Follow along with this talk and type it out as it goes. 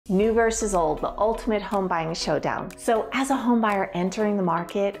New versus old, the ultimate home buying showdown. So as a home buyer entering the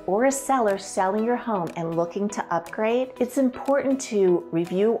market or a seller selling your home and looking to upgrade, it's important to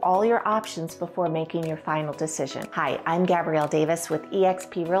review all your options before making your final decision. Hi, I'm Gabrielle Davis with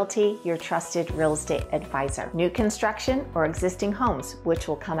eXp Realty, your trusted real estate advisor. New construction or existing homes, which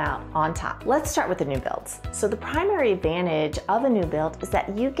will come out on top. Let's start with the new builds. So the primary advantage of a new build is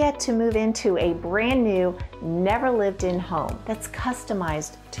that you get to move into a brand new, never lived in home that's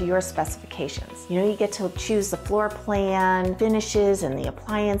customized to your specifications. You get to choose the floor plan, finishes, and the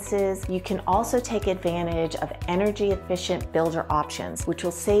appliances. You can also take advantage of energy efficient builder options, which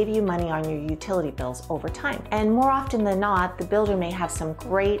will save you money on your utility bills over time. And more often than not, the builder may have some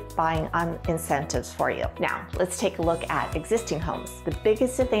great buying incentives for you. Now, let's take a look at existing homes. The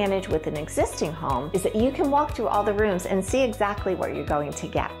biggest advantage with an existing home is that you can walk through all the rooms and see exactly what you're going to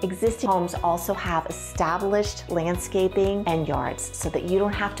get. Existing homes also have established landscaping and yards so that you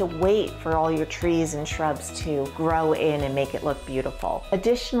don't have to wait for all your trees and shrubs to grow in and make it look beautiful.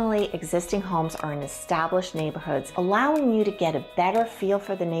 Additionally, existing homes are in established neighborhoods, allowing you to get a better feel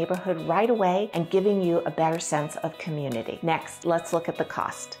for the neighborhood right away and giving you a better sense of community. Next, let's look at the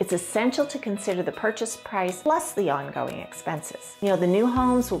cost. It's essential to consider the purchase price plus the ongoing expenses. The new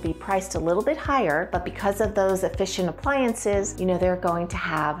homes will be priced a little bit higher, but because of those efficient appliances, they're going to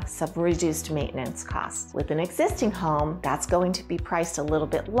have some reduced maintenance costs. With an existing home, that's going to be priced a little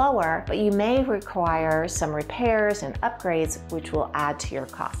bit lower, but you may require some repairs and upgrades, which will add to your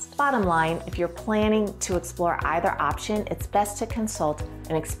cost. Bottom line, if you're planning to explore either option, it's best to consult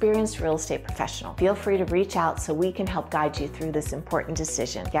an experienced real estate professional. Feel free to reach out so we can help guide you through this important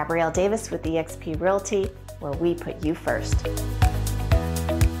decision. Gabrielle Davis with eXp Realty, where we put you first.